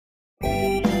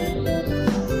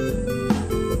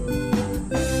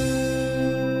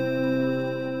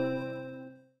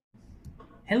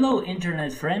Hello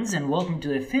internet friends, and welcome to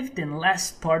the fifth and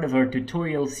last part of our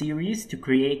tutorial series to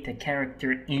create a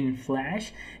character in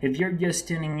Flash. If you're just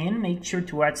tuning in, make sure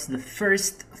to watch the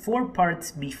first 4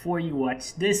 parts before you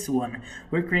watch this one.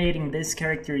 We're creating this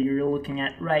character you're looking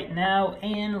at right now,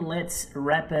 and let's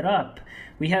wrap it up.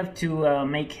 We have to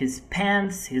make his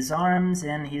pants, his arms,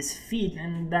 and his feet,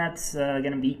 and that's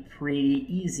gonna be pretty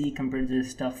easy compared to the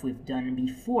stuff we've done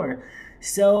before.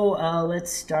 So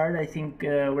let's start. I think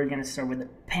we're gonna start with the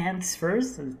pants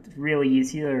first. It's really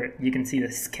easy. You can see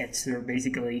the sketch. They're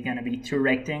basically gonna be 2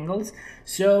 rectangles.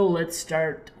 So let's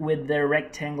start with the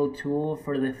rectangle tool.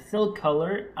 For the fill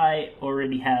color, I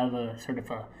already have a sort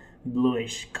of a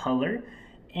bluish color.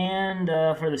 And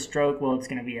for the stroke, well, it's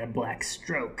gonna be a black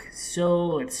stroke. So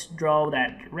let's draw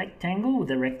that rectangle with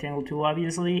the rectangle tool,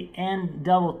 obviously, and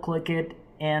double click it,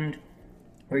 and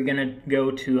we're gonna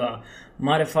go to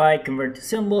modify, convert to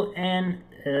symbol, and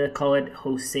call it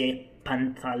Jose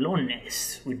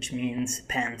Pantalones, which means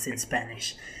pants in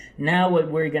Spanish. Now what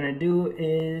we're gonna do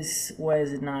is, why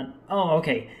is it not? Oh,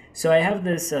 okay. So I have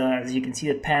this, as you can see,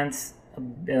 the pants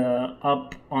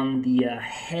up on the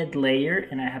head layer,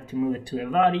 and I have to move it to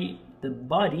the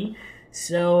body.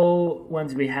 So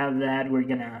once we have that, we're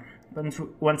gonna,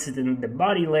 once it's in the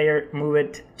body layer, move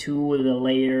it to the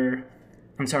layer.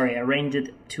 Arrange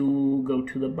it to go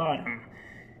to the bottom.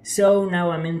 So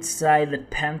now I'm inside the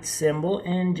pants symbol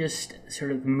and just sort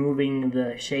of moving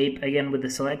the shape again with the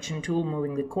selection tool,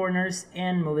 moving the corners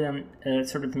and moving them,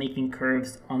 sort of making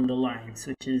curves on the lines,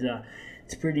 which is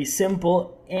it's pretty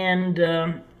simple. And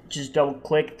just double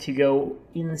click to go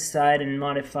inside and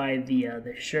modify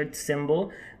the shirt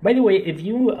symbol. By the way, if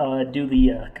you do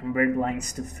the convert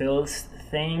lines to fills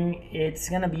thing, it's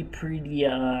gonna be pretty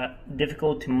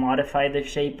difficult to modify the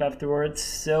shape afterwards.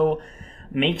 So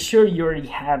make sure you already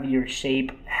have your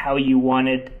shape how you want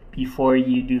it before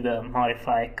you do the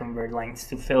modify convert lines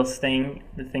to fills thing,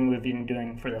 the thing we've been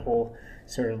doing for the whole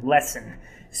sort of lesson.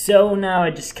 So now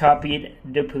I just copied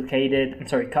and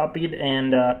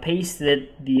pasted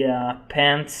the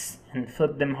pants and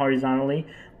flipped them horizontally.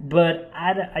 But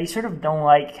I sort of don't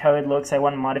like how it looks. I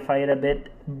want to modify it a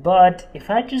bit. But if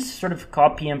I just sort of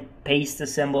copy and paste the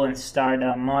symbol and start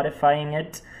modifying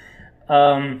it,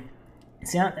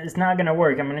 it's not going to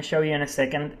work. I'm going to show you in a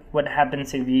second what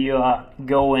happens if you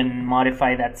go and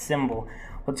modify that symbol.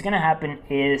 What's going to happen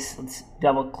is, let's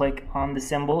double click on the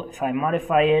symbol. If I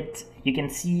modify it, you can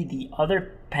see the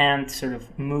other pant sort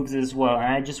of moves as well. And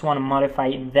I just want to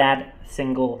modify that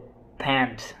single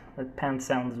pant. That pant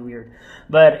sounds weird.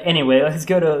 But anyway, let's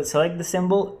go to select the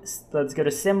symbol. Let's go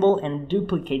to symbol and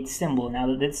duplicate symbol.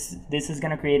 Now this is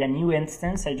going to create a new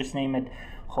instance. I just name it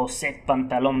Jose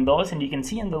Pantalon 2, and you can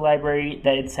see in the library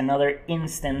that it's another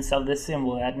instance of the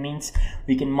symbol. That means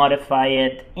we can modify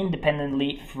it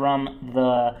independently from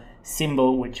the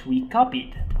symbol which we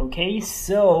copied. Okay,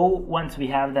 so once we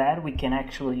have that, we can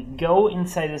actually go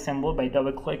inside the symbol by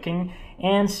double clicking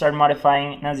and start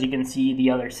modifying. And as you can see, the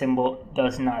other symbol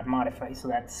does not modify, so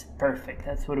that's perfect.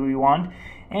 That's what we want.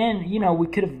 And you know, we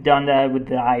could have done that with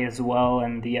the eye as well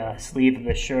and the sleeve of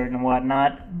the shirt and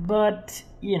whatnot, but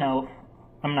you know,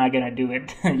 I'm not gonna do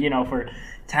it, you know, for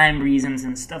time reasons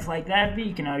and stuff like that. But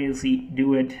you can obviously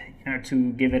do it, you know,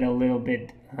 to give it a little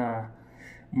bit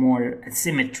more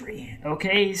symmetry.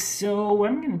 Okay, so what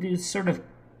I'm gonna do is sort of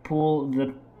pull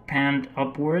the pant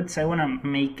upwards. I want to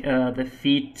make the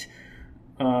feet.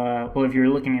 Well, if you're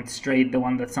looking at straight, the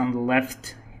one that's on the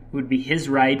left would be his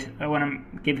right. I want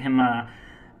to give him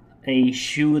a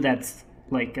shoe that's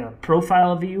like a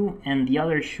profile view, and the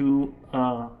other shoe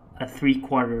a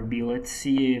 3/4 view. Let's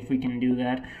see if we can do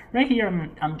that. Right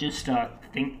here, I'm just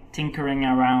tinkering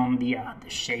around the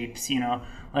shapes. You know,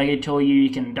 like I told you, you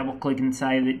can double click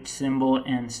inside the symbol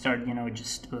and start, you know,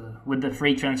 just with the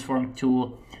free transform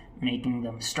tool, making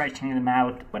them, stretching them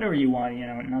out, whatever you want. You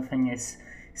know, nothing is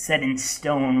set in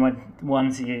stone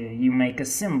once you make a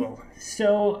symbol.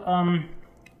 So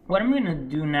what I'm gonna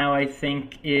do now, I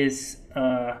think, is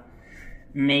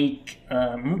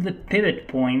move the pivot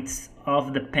points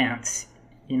of the pants.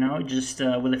 You know, just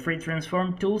with the free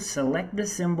transform tool, select the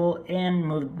symbol and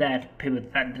move that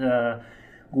pivot, that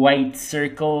white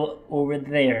circle over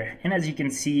there. And as you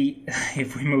can see,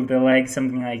 if we move the leg,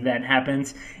 something like that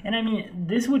happens. And I mean,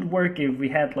 this would work if we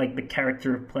had like the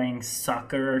character playing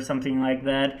soccer or something like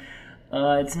that.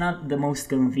 It's not the most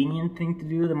convenient thing to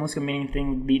do. The most convenient thing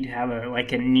would be to have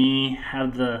a knee,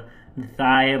 have the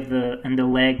thigh and the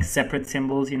leg separate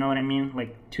symbols, you know what I mean?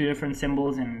 Like 2 different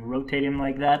symbols, and rotate them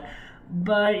like that.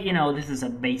 But, you know, this is a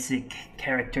basic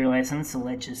character lesson, so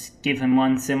let's just give him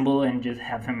one symbol and just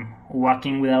have him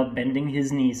walking without bending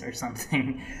his knees or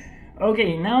something.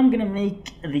 Okay, now I'm gonna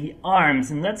make the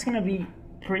arms, and that's gonna be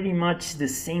pretty much the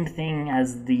same thing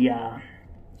as the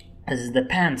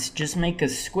pants. Just make a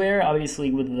square, obviously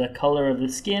with the color of the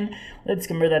skin. Let's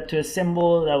convert that to a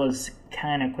symbol. That was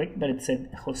kind of quick, but it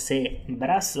said Jose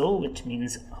Brazo, which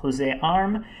means Jose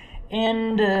arm.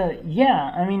 And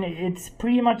yeah, I mean, it's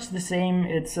pretty much the same.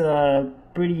 It's a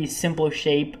pretty simple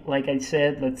shape, like I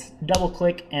said. Let's double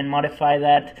click and modify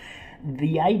that.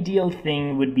 The ideal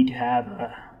thing would be to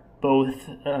have both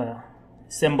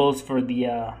symbols for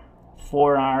the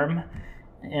forearm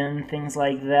and things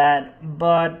like that,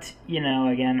 but you know,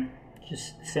 again,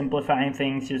 just simplifying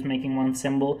things, just making one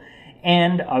symbol.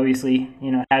 And obviously,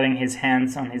 you know, having his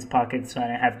hands on his pockets, so I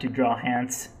don't have to draw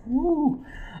hands. Woo!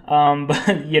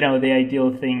 But you know, the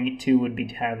ideal thing too would be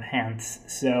to have hands.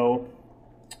 So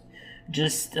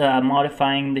just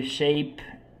modifying the shape,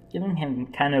 giving him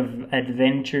kind of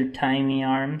adventure timey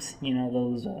arms, you know,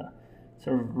 those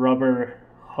sort of rubber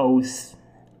hose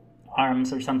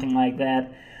arms or something like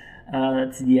that.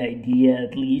 That's the idea,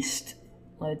 at least.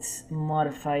 Let's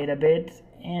modify it a bit,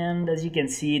 and as you can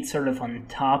see, it's sort of on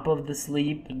top of the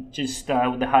sleeve. Just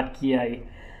with the hotkey, I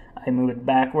move it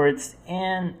backwards,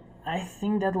 and I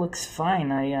think that looks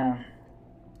fine. I'm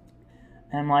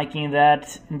liking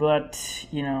that, but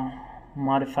you know,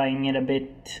 modifying it a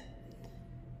bit.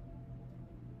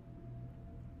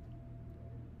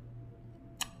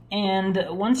 And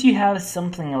once you have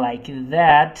something like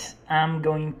that, I'm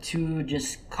going to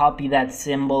just copy that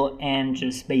symbol and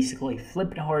just basically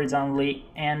flip it horizontally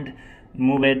and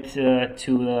move it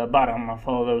to the bottom of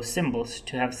all those symbols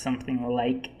to have something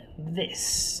like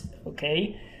this.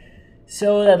 Okay,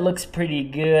 so that looks pretty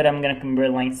good. I'm gonna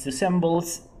convert lines to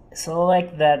symbols,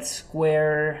 select that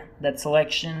square, that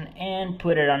selection, and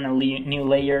put it on a new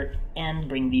layer and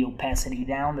bring the opacity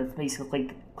down. That's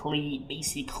basically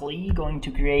going to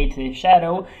create a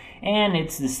shadow, and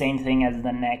it's the same thing as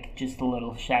the neck, just a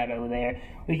little shadow there.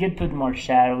 We could put more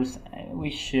shadows,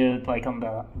 we should, like on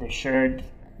the shirt,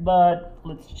 but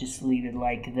let's just leave it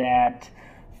like that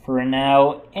for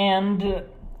now. And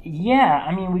yeah,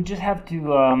 I mean, we just have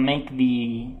to make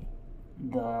the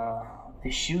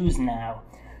shoes now,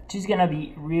 which is gonna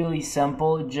be really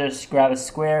simple. Just grab a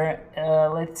square,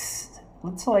 let's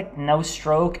select no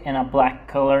stroke and a black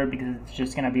color, because it's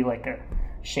just gonna be like a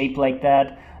shape like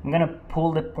that. I'm gonna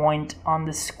pull the point on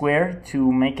the square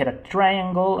to make it a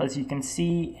triangle, as you can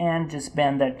see, and just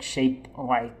bend that shape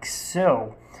like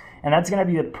so. And that's gonna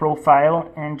be the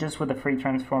profile, and just with the free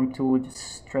transform tool, just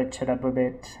stretch it up a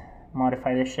bit,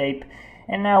 modify the shape.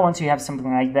 And now once you have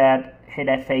something like that, hit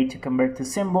F8 to convert to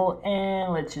symbol,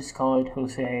 and let's just call it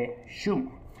Jose Shoe.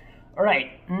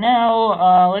 Alright,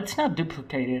 now let's not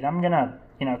duplicate it. I'm gonna,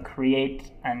 you know,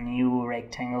 create a new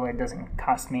rectangle. It doesn't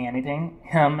cost me anything.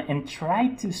 And try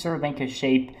to sort of make a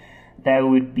shape that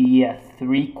would be a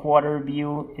 3/4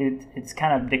 view. It's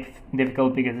kind of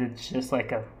difficult because it's just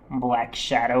like a black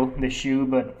shadow, the shoe.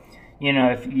 But you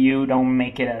know, if you don't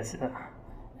make it as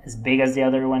big as the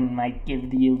other one, it might give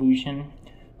the illusion.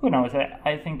 Who knows?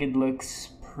 I think it looks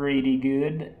pretty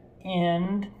good.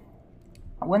 And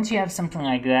once you have something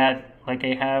like that, like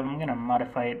I have, I'm gonna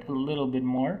modify it a little bit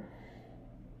more.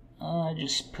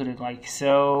 Just put it like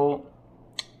so,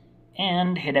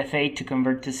 and hit F8 to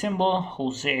convert to symbol,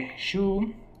 Jose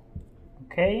Shoe.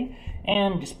 Okay,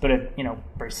 and just put it, you know,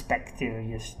 perspective,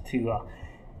 just to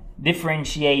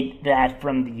differentiate that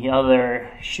from the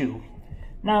other shoe.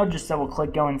 Now just double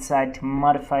click, go inside to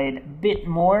modify it a bit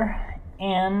more,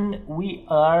 and we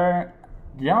are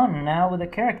done now with the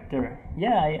character.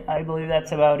 Yeah, I believe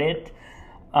that's about it.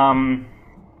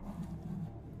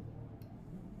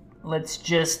 Let's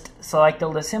just select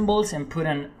all the symbols and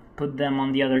put them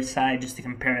on the other side just to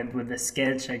compare it with the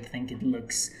sketch. I think it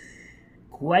looks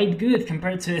quite good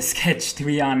compared to the sketch, to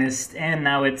be honest. And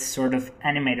now it's sort of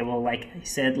animatable, like I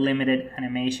said, limited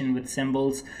animation with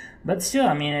symbols. But still,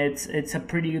 I mean, it's a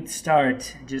pretty good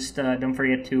start. Just don't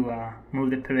forget to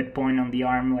move the pivot point on the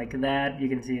arm like that. You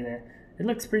can see that it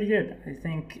looks pretty good, I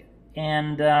think.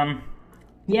 And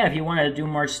yeah, if you want to do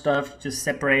more stuff, just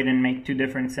separate and make two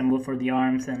different symbols for the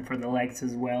arms and for the legs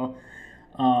as well.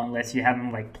 Unless you have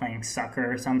them like playing soccer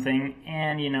or something.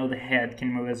 And you know, the head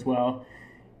can move as well.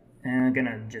 And I'm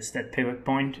gonna adjust that pivot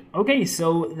point. Okay,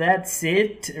 so that's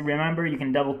it. Remember, you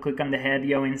can double click on the head,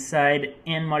 go inside,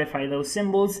 and modify those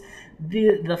symbols.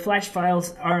 The Flash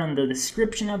files are in the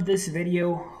description of this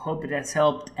video. Hope it has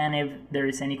helped, and if there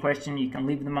is any question, you can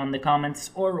leave them on the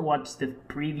comments or watch the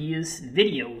previous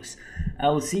videos.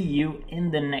 I'll see you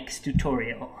in the next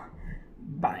tutorial.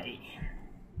 Bye.